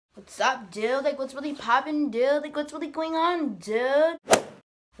What's up, dude? Like, what's really poppin', dude? Like, what's really going on, dude?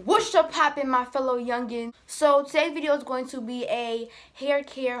 What's up, poppin', my fellow youngin? So, today's video is going to be a hair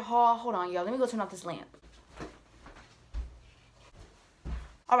care haul. Hold on, y'all. Let me go turn off this lamp.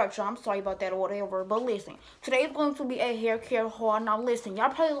 Alright, y'all. I'm sorry about that or whatever. But listen, today is going to be a hair care haul. Now, listen, y'all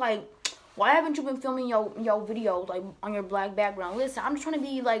probably like, why haven't you been filming your videos, like, on your black background? Listen, I'm just trying to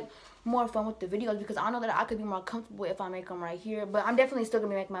be, like, more fun with the videos because I know that I could be more comfortable if I make them right here. But I'm definitely still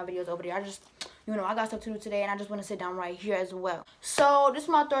going to be making my videos over there. I just, you know, I got stuff to do today and I just want to sit down right here as well. So, this is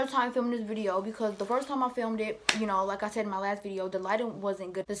my third time filming this video because the first time I filmed it, you know, like I said in my last video, the lighting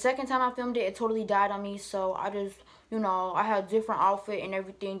wasn't good. The second time I filmed it, it totally died on me. So, I just, you know, I had a different outfit and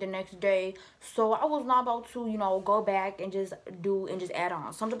everything the next day. So, I was not about to, you know, go back and just add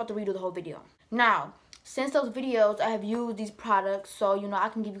on. So, I'm about to redo the whole video. Now, since those videos, I have used these products, so, you know, I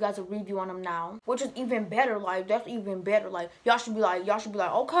can give you guys a review on them now, which is even better. Like, that's even better. Like, y'all should be like,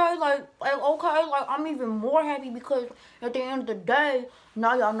 okay, like, I'm even more happy because at the end of the day,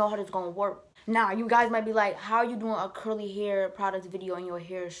 now y'all know how this gonna work. Now, you guys might be like, how are you doing a curly hair products video and your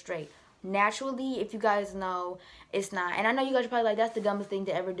hair is straight? Naturally, if you guys know, it's not. And I know you guys are probably like, that's the dumbest thing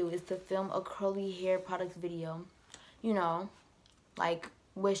to ever do, is to film a curly hair products video, you know, like,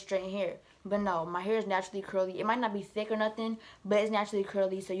 with straight hair. But no, my hair is naturally curly. It might not be thick or nothing, but it's naturally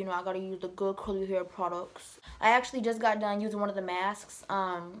curly. So, you know, I got to use the good curly hair products. I actually just got done using one of the masks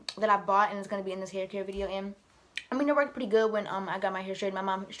that I bought, and it's going to be in this hair care video. And, I mean, it worked pretty good when I got my hair straightened. My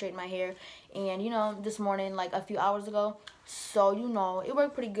mom straightened my hair, and, you know, this morning, like, a few hours ago. So, you know, it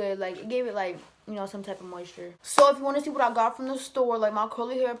worked pretty good. Like, it gave it, like, you know, some type of moisture. So, if you want to see what I got from the store, like, my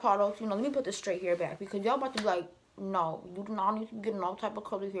curly hair products, you know, let me put this straight hair back because y'all about to be like, no, you do not need to get no type of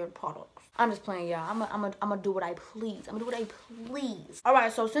curly hair products. I'm just playing, y'all. I'm gonna do what I please. I'm gonna do what I please.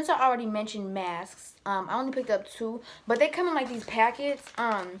 Alright, so since I already mentioned masks, I only picked up 2, but they come in like these packets.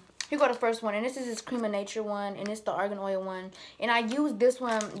 Here go the first one, and this is this Cream of Nature one, and it's the argan oil one. And I used this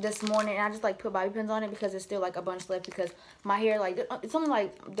one this morning, and I just like put bobby pins on it because there's still like a bunch left because my hair, like, it's only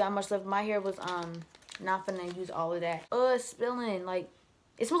like that much left. My hair was not finna use all of that. It's spilling, like.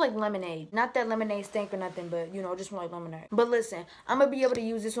 It smells like lemonade. Not that lemonade stink or nothing, but, you know, it just smells like lemonade. But listen, I'm going to be able to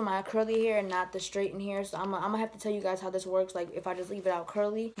use this with my curly hair and not the straightened hair. So I'm going to have to tell you guys how this works, like, if I just leave it out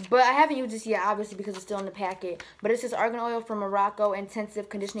curly. But I haven't used this yet, obviously, because it's still in the packet. But it's this argan oil from Morocco Intensive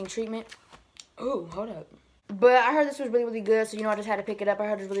Conditioning Treatment. Ooh, hold up. But I heard this was really, really good, so, you know, I just had to pick it up. I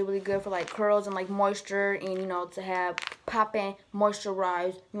heard it's really, really good for, like, curls and, like, moisture and, you know, to have popping,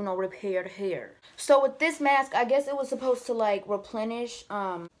 moisturized, you know, repaired hair. So, with this mask, I guess it was supposed to, like, replenish,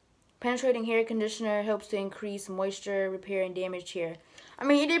 penetrating hair conditioner, helps to increase moisture, repair, and damaged hair. I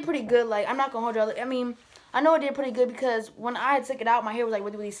mean, it did pretty good. Like, I'm not going to hold y'all. I mean, I know it did pretty good because when I took it out, my hair was, like,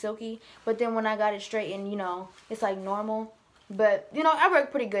 really, really silky. But then when I got it straightened, you know, it's, like, normal. But, you know, it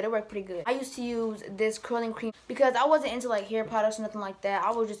worked pretty good. It worked pretty good. I used to use this curling cream because I wasn't into, like, hair products or nothing like that.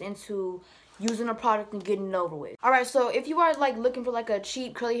 I was just into using a product and getting it over with. Alright, so if you are, like, looking for, like, a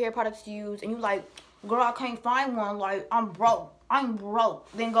cheap curly hair product to use and you like, girl, I can't find one, like, I'm broke,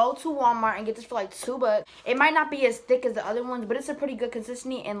 then go to Walmart and get this for, like, $2. It might not be as thick as the other ones, but it's a pretty good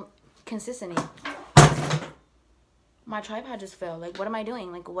consistency. My tripod just fell. Like, what am I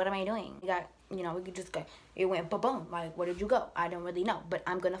doing? Like, what am I doing? We got, you know, we could just go. It went ba-boom. Like, where did you go? I don't really know. But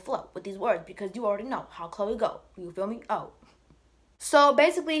I'm going to flow with these words because you already know how Chloe go. You feel me? Oh. So,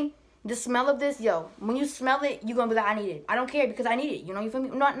 basically, the smell of this, yo, when you smell it, you're going to be like, I need it. I don't care because I need it. You know, you feel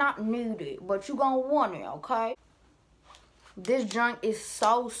me? Not need it, but you going to want it, okay? This junk is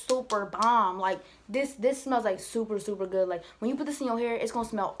so super bomb. Like, this smells like super, super good. Like, when you put this in your hair, it's going to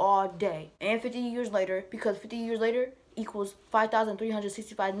smell all day. And 50 years later, because 50 years later equals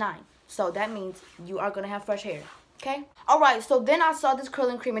 5,365.9. So that means you are going to have fresh hair. Okay? Alright, so then I saw this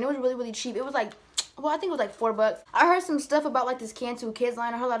curling cream, and it was really, really cheap. It was like, well, I think it was like $4. I heard some stuff about, like, this Cantu Kids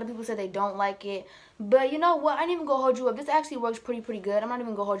line. I heard a lot of people say they don't like it. But you know what? I ain't even gonna hold you up. This actually works pretty good. I'm not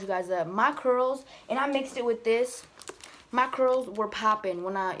even gonna hold you guys up. My curls, and I mixed it with this. My curls were popping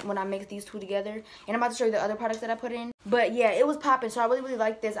when I mixed these two together. And I'm about to show you the other products that I put in. But yeah, it was popping. So I really, really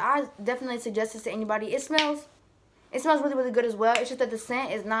like this. I definitely suggest this to anybody. It smells really, really good as well. It's just that the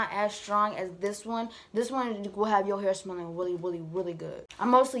scent is not as strong as this one. This one will have your hair smelling really, really, really good. I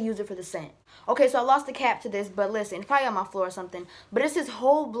mostly use it for the scent. Okay, so I lost the cap to this, but listen, it's probably on my floor or something. But it's this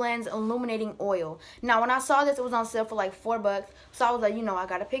Whole Blends Illuminating Oil. Now, when I saw this, it was on sale for like $4. So I was like, you know, I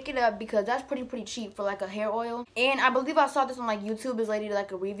gotta pick it up because that's pretty cheap for like a hair oil. And I believe I saw this on like YouTube. This lady did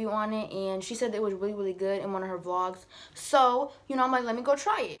like a review on it, and she said that it was really, really good in one of her vlogs. So, you know, I'm like, let me go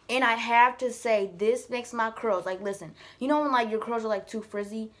try it. And I have to say, this makes my curls, like, listen, you know when like your curls are like too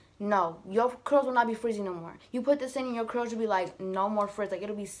frizzy? no, your curls will not be frizzy no more. You put this in and your curls will be like no more frizz. Like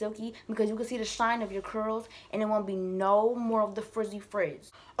it'll be silky because you can see the shine of your curls and it won't be no more of the frizzy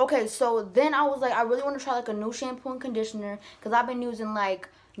frizz. Okay, so then I was like, I really want to try like a new shampoo and conditioner because I've been using like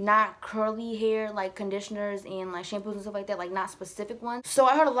not curly hair like conditioners and like shampoos and stuff like that, like not specific ones. So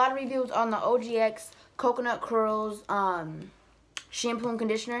I heard a lot of reviews on the OGX coconut curls shampoo and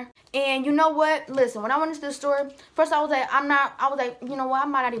conditioner. And you know what? Listen, when I went into the store, first I was like, you know what? I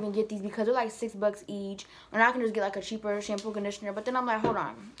might not even get these because they're like $6 each. And I can just get like a cheaper shampoo conditioner. But then I'm like, hold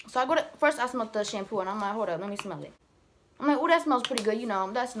on. So I go to, first I smelled the shampoo and I'm like, hold up, let me smell it. I'm like, oh, that smells pretty good, you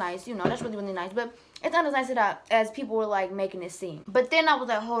know, that's nice, you know, that's really, really nice. But it's not as nice as people were like making it seem. But then I was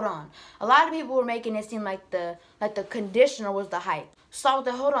like, hold on. A lot of people were making it seem like the conditioner was the hype. So I was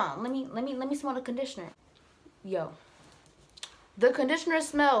like, hold on, let me smell the conditioner. Yo. The conditioner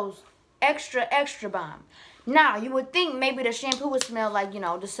smells extra, extra bomb. Now, you would think maybe the shampoo would smell like, you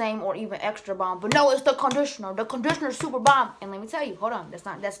know, the same or even extra bomb. But no, it's the conditioner. The conditioner is super bomb. And let me tell you, hold on, that's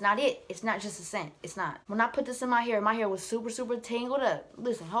not it. It's not just a scent. It's not. When I put this in my hair was super, super tangled up.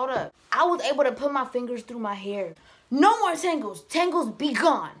 Listen, hold up. I was able to put my fingers through my hair. No more tangles. Tangles be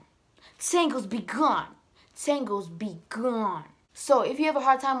gone. Tangles be gone. Tangles be gone. So if you have a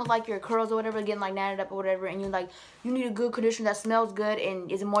hard time with like your curls or whatever, getting like knotted up or whatever, and you need a good conditioner that smells good and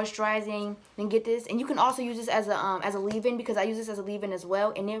is moisturizing, then get this. And you can also use this as a leave-in because I use this as a leave-in as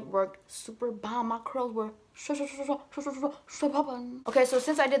well, and it worked super bomb. My curls were okay. So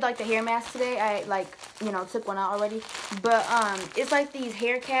since I did like the hair mask today, I like, you know, took one out already. But it's like these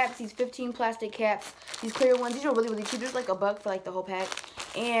hair caps, these 15 plastic caps, these clear ones. These are really, really cheap. There's like $1 for like the whole pack.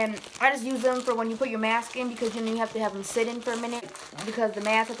 And I just use them for when you put your mask in because you know you have to have them sit in for a minute because the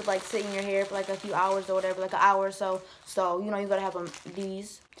mask has to like sit in your hair for like a few hours or whatever, like an hour or so. So you know you gotta have them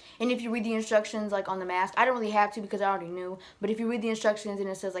these. And if you read the instructions like on the mask, I don't really have to because I already knew. But if you read the instructions and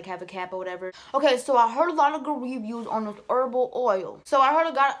it says like have a cap or whatever. Okay, so I heard a lot of good reviews on this herbal oil. So I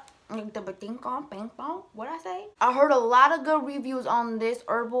heard what I say? I heard a lot of good reviews on this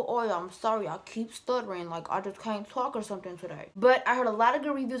herbal oil. I'm sorry, I keep stuttering. Like I just can't talk or something today. But I heard a lot of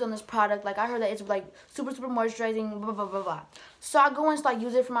good reviews on this product. Like I heard that it's like super, super moisturizing, blah, blah, blah, blah. So I go in to like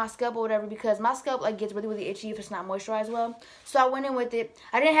use it for my scalp or whatever because my scalp like gets really, really itchy if it's not moisturized well. So I went in with it.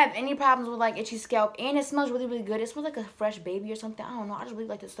 I didn't have any problems with like itchy scalp, and it smells really, really good. It smells like a fresh baby or something. I don't know. I just really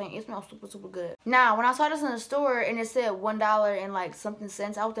like this thing. It smells super, super good. Now, when I saw this in the store and it said $1 and like something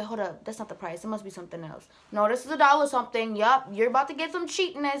cents, I was like, hold up, that's not the price. It must be something else. No, this is $1 something. Yup, you're about to get some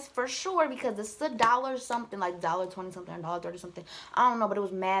cheapness for sure because this is $1 something, like $1.20 something, $1.30 something. I don't know, but it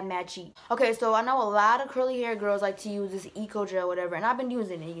was mad, mad cheap. Okay, so I know a lot of curly hair girls like to use this Eco Gel, whatever, and I've been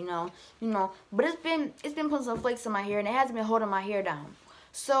using it, you know, but it's been putting some flakes in my hair and it hasn't been holding my hair down.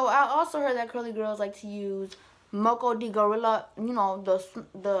 So I also heard that curly girls like to use Moco de Gorilla, you know,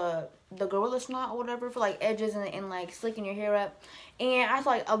 the gorilla snot or whatever for like edges and like slicking your hair up. And I saw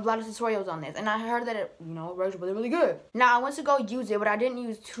like a lot of tutorials on this and I heard that it, you know, works really, really good. Now I went to go use it, but I didn't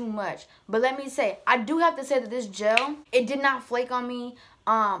use too much. But let me say, I do have to say that this gel, it did not flake on me.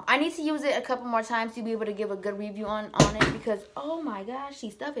 I need to use it a couple more times to be able to give a good review on it because, oh my gosh,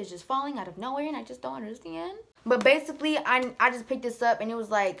 these stuff is just falling out of nowhere and I just don't understand. But basically, I just picked this up and it was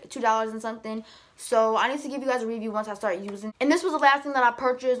like $2 and something. So I need to give you guys a review once I start using. And this was the last thing that I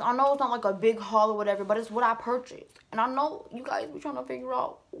purchased. I know it's not like a big haul or whatever, but it's what I purchased. And I know you guys be trying to figure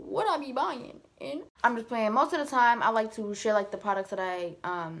out what I be buying. And I'm just playing. Most of the time, I like to share like the products that I,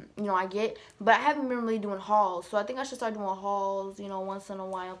 you know, I get. But I haven't been really doing hauls. So I think I should start doing hauls, you know, once in a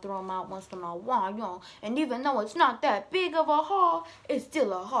while. Throw them out once in a while, you know. And even though it's not that big of a haul, it's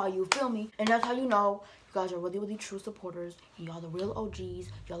still a haul, you feel me? And that's how you know you guys are really, really true supporters. Y'all the real OGs.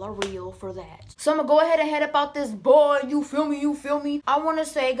 Y'all are real for that. So I'm going to go ahead and head up out this boy. You feel me? You feel me? I want to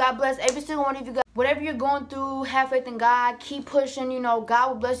say God bless every single one of you guys. Whatever you're going through, have faith in God. Keep pushing. You know, God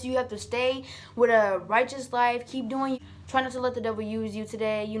will bless you. You have to stay with a righteous life. Keep doing. Try not to let the devil use you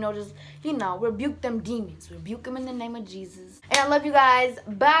today. You know, just, you know, rebuke them demons. Rebuke them in the name of Jesus. And I love you guys.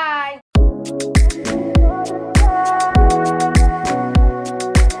 Bye.